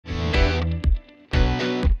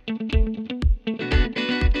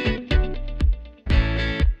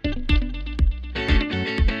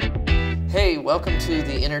to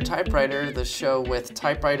the Inner Typewriter, the show with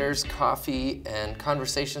typewriters, coffee, and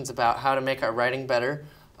conversations about how to make our writing better.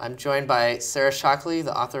 I'm joined by Sarah Shockley,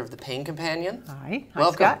 the author of The Pain Companion. Hi.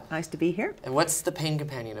 Welcome. Scott. Nice to be here. And what's The Pain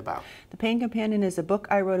Companion about? The Pain Companion is a book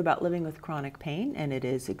I wrote about living with chronic pain, and it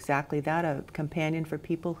is exactly that, a companion for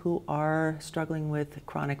people who are struggling with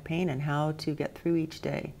chronic pain and how to get through each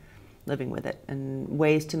day living with it, and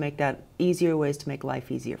ways to make that easier, ways to make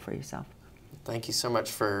life easier for yourself. Thank you so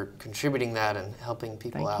much for contributing that and helping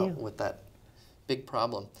people out with that big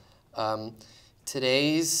problem.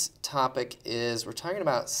 Today's topic is, we're talking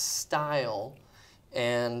about style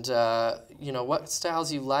and you know, what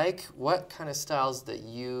styles you like, what kind of styles that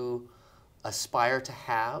you aspire to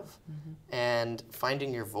have, and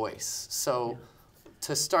finding your voice. So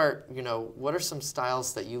to start, you know, what are some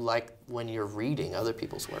styles that you like when you're reading other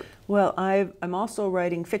people's work? Well, I'm also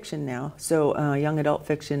writing fiction now, so young adult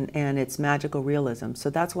fiction, and it's magical realism. So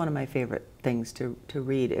that's one of my favorite things to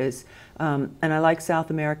read is, and I like South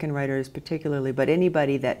American writers particularly, but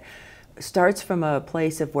anybody that starts from a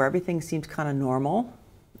place of where everything seems kind of normal,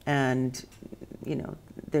 and you know,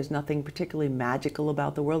 there's nothing particularly magical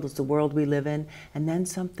about the world. It's the world we live in, and then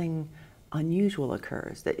something unusual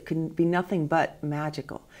occurs that can be nothing but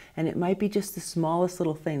magical, and it might be just the smallest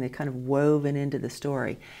little thing that kind of woven into the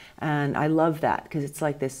story. And I love that because it's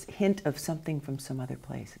like this hint of something from some other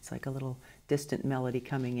place. It's like a little distant melody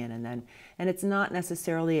coming in, and it's not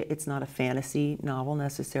necessarily, it's not a fantasy novel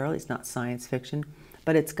necessarily, it's not science fiction,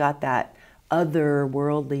 but it's got that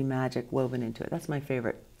otherworldly magic woven into it. That's my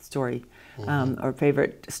favorite story, or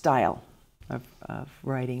favorite style of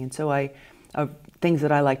writing. And so of things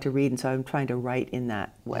that I like to read, and so I'm trying to write in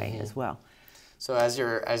that way as well. So as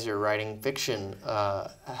you're writing fiction,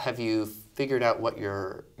 have you figured out what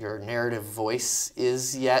your narrative voice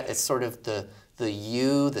is yet? It's sort of the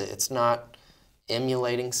you, that it's not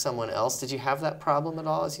emulating someone else. Did you have that problem at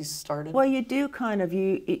all as you started? Well, you do kind of,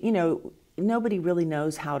 you know, nobody really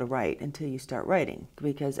knows how to write until you start writing,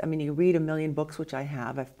 because I mean, you read a million books, which I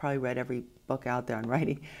have. I've probably read every book out there on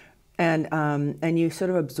writing. And you sort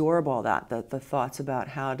of absorb all that, the thoughts about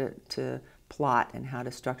how to plot and how to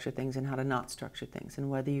structure things and how to not structure things, and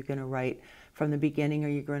whether you're going to write from the beginning or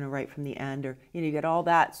you're going to write from the end, or you know, you get all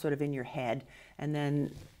that sort of in your head, and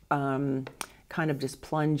then kind of just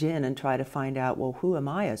plunge in and try to find out, well, who am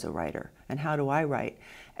I as a writer and how do I write?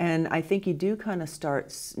 And I think you do kind of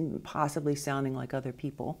start possibly sounding like other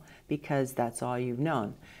people because that's all you've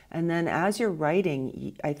known. And then as you're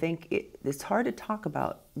writing, I think it's hard to talk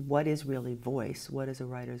about what is really voice, what is a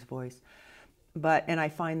writer's voice. And I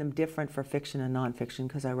find them different for fiction and nonfiction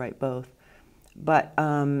because I write both. But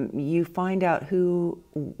you find out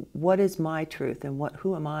what is my truth and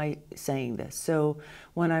who am I saying this. So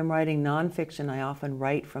when I'm writing nonfiction, I often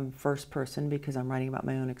write from first person because I'm writing about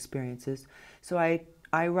my own experiences. So I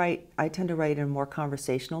tend to write in a more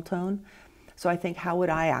conversational tone. So I think, how would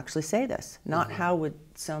I actually say this? Not how would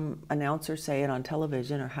some announcer say it on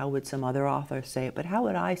television, or how would some other author say it, but how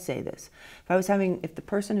would I say this? If the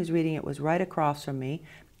person who's reading it was right across from me,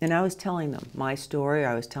 and I was telling them my story, or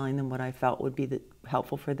I was telling them what I felt would be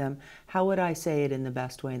helpful for them, how would I say it in the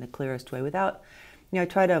best way, in the clearest way, without, you know, I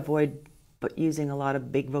try to avoid using a lot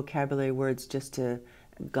of big vocabulary words just to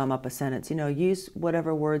gum up a sentence. You know, use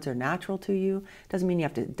whatever words are natural to you. Doesn't mean you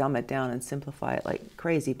have to dumb it down and simplify it like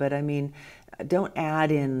crazy, but I mean, don't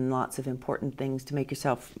add in lots of important things to make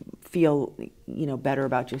yourself feel, you know, better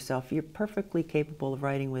about yourself. You're perfectly capable of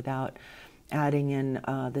writing without adding in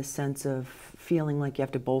this sense of feeling like you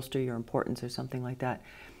have to bolster your importance or something like that.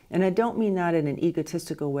 And I don't mean that in an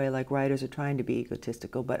egotistical way, like writers are trying to be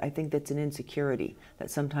egotistical, but I think that's an insecurity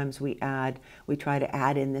that sometimes we try to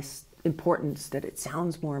add in this importance, that it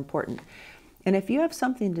sounds more important. And if you have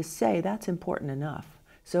something to say, that's important enough.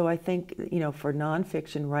 So I think, you know, for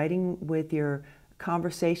nonfiction, writing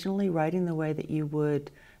conversationally, writing the way that you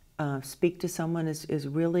would speak to someone is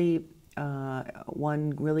really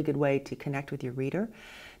one really good way to connect with your reader.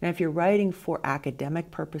 Now, if you're writing for academic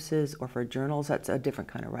purposes or for journals, that's a different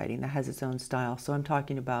kind of writing that has its own style. So I'm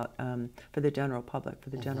talking about for the general public,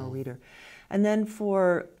 for the general reader. And then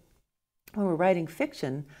when we're writing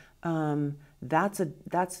fiction, that's a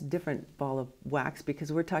different ball of wax,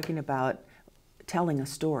 because we're talking about telling a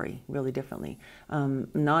story really differently.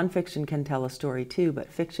 Nonfiction can tell a story too,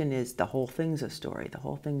 but fiction is the whole thing's a story. The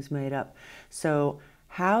whole thing's made up. So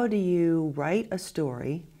how do you write a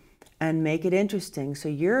story and make it interesting so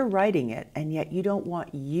you're writing it, and yet you don't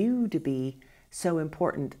want you to be so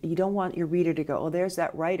important. You don't want your reader to go, oh, there's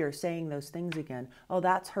that writer saying those things again. Oh,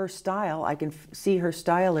 that's her style. I can see her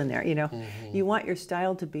style in there, you know. You want your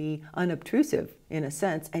style to be unobtrusive in a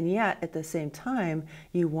sense, and yet at the same time,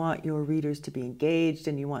 you want your readers to be engaged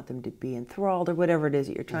and you want them to be enthralled or whatever it is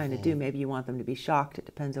that you're trying to do. Maybe you want them to be shocked. It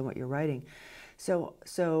depends on what you're writing.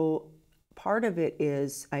 So part of it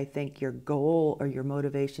is, I think, your goal or your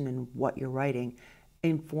motivation in what you're writing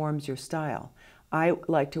informs your style. I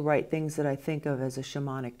like to write things that I think of as a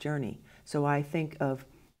shamanic journey. So I think of,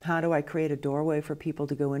 how do I create a doorway for people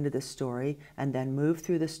to go into this story and then move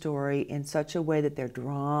through the story in such a way that they're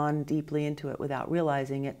drawn deeply into it without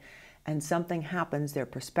realizing it, and something happens, their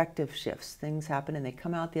perspective shifts, things happen, and they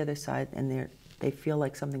come out the other side and they feel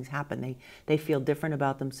like something's happened. They feel different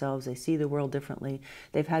about themselves. They see the world differently.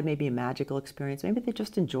 They've had maybe a magical experience. Maybe they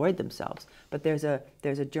just enjoyed themselves. But there's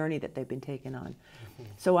a journey that they've been taken on.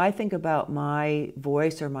 So I think about my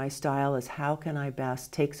voice or my style as, how can I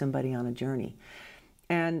best take somebody on a journey?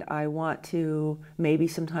 And I want to, maybe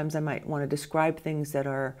sometimes I might want to describe things that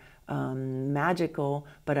are magical,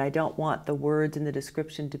 but I don't want the words in the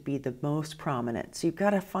description to be the most prominent. So you've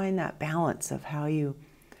got to find that balance of how you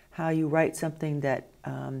write something that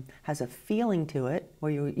has a feeling to it,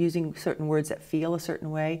 where you're using certain words that feel a certain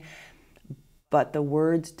way, but the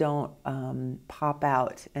words don't pop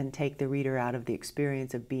out and take the reader out of the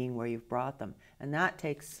experience of being where you've brought them. And that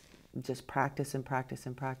takes just practice and practice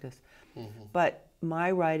and practice. But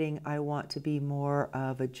my writing, I want to be more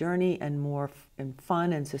of a journey and more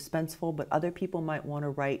fun and suspenseful, but other people might want to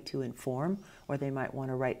write to inform, or they might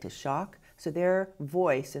want to write to shock. So their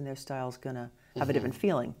voice and their style is going to have a different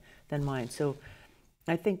feeling than mine. So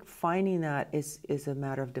I think finding that is a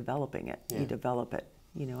matter of developing it. You develop it,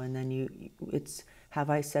 you know, and then it's,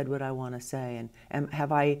 have I said what I want to say? And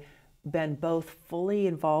have I been both fully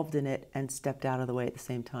involved in it and stepped out of the way at the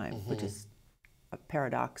same time, which is a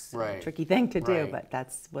paradox, a tricky thing to do, but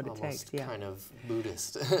that's what it takes. Yeah, kind of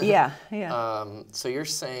Buddhist. Yeah. So you're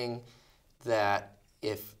saying that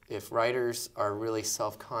if writers are really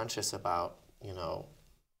self-conscious about, you know,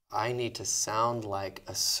 I need to sound like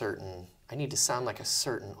a certain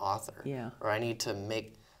author, or I need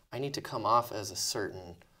to come off as a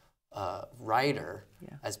certain writer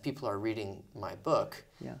as people are reading my book,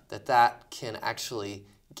 that can actually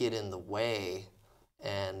get in the way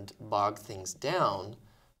and bog things down.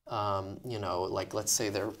 You know, like let's say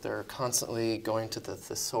they're constantly going to the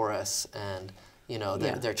thesaurus, and you know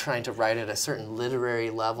they're trying to write at a certain literary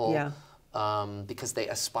level because they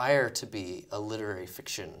aspire to be a literary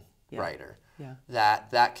fiction writer.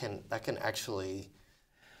 That can actually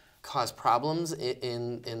cause problems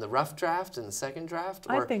in the rough draft and the second draft?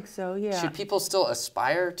 Or I think so, yeah. Should people still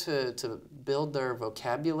aspire to build their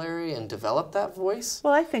vocabulary and develop that voice?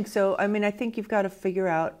 Well, I think so. I mean, I think you've got to figure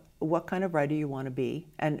out what kind of writer you want to be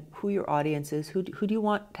and who your audience is. Who do you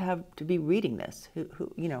want to have to be reading this?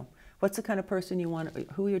 Who you know, what's the kind of person you want,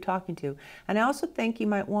 who you're talking to? And I also think you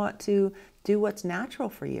might want to do what's natural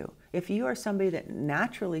for you. If you are somebody that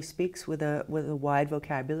naturally speaks with a wide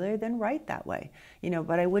vocabulary, then write that way. You know,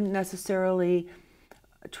 but I wouldn't necessarily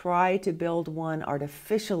try to build one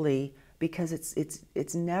artificially, because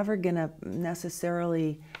it's never going to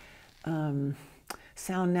necessarily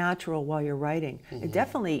sound natural while you're writing. It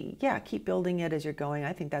definitely, keep building it as you're going.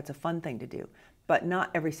 I think that's a fun thing to do. But not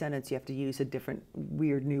every sentence you have to use a different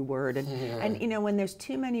weird new word. And you know, when there's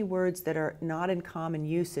too many words that are not in common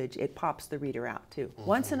usage, it pops the reader out too.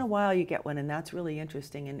 Once in a while you get one, and that's really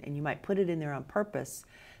interesting, and you might put it in there on purpose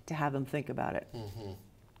to have them think about it.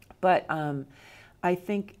 But I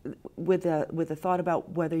think with a thought about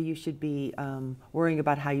whether you should be worrying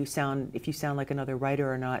about how you sound, if you sound like another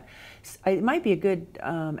writer or not, it might be a good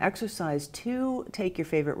exercise to take your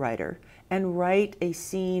favorite writer and write a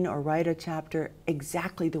scene or write a chapter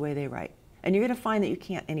exactly the way they write. And you're going to find that you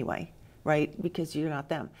can't anyway, right? Because you're not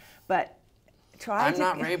them. But I'm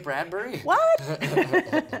not Ray Bradbury. What?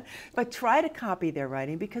 But try to copy their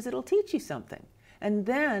writing, because it'll teach you something. And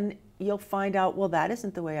then you'll find out, well, that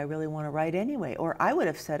isn't the way I really want to write anyway, or I would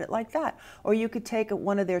have said it like that. Or you could take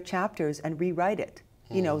one of their chapters and rewrite it,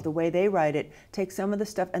 you know, the way they write it, take some of the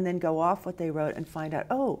stuff and then go off what they wrote and find out,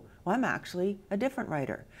 oh, well, I'm actually a different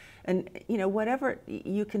writer. And, you know, whatever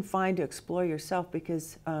you can find to explore yourself,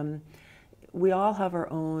 because we all have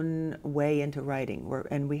our own way into writing,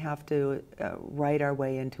 and we have to write our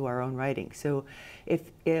way into our own writing. So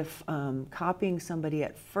if copying somebody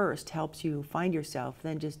at first helps you find yourself,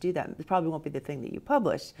 then just do that. It probably won't be the thing that you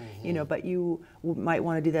publish, you know, but you might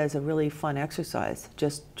want to do that as a really fun exercise.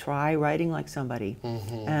 Just try writing like somebody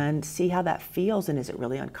and see how that feels, and is it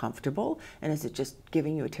really uncomfortable, and is it just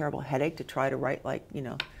giving you a terrible headache to try to write like, you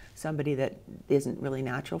know, somebody that isn't really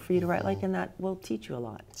natural for you to write like, and that will teach you a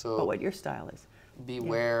lot about what your style is.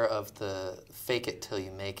 Beware of the fake it till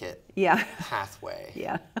you make it pathway.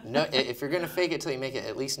 Yeah. No, if you're going to fake it till you make it,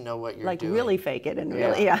 at least know what you're doing. Like really fake it and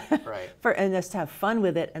really, Right. And just have fun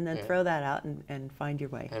with it, and then throw that out and find your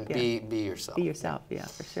way. And be yourself. Be yourself, yeah,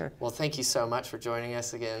 for sure. Well, thank you so much for joining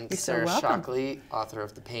us again. You're Sarah so welcome. Shockley, author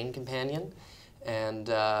of The Pain Companion. And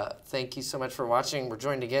thank you so much for watching. We're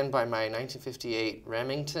joined again by my 1958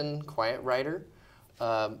 Remington Quiet Writer,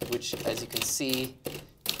 which, as you can see,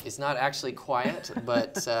 is not actually quiet,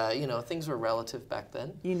 but you know, things were relative back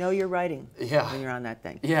then. You know you're writing when you're on that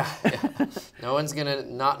thing. Yeah. No one's gonna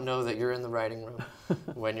not know that you're in the writing room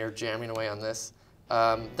when you're jamming away on this.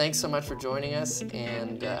 Thanks so much for joining us,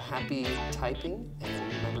 and happy typing,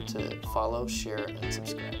 and remember to follow, share, and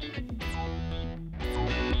subscribe.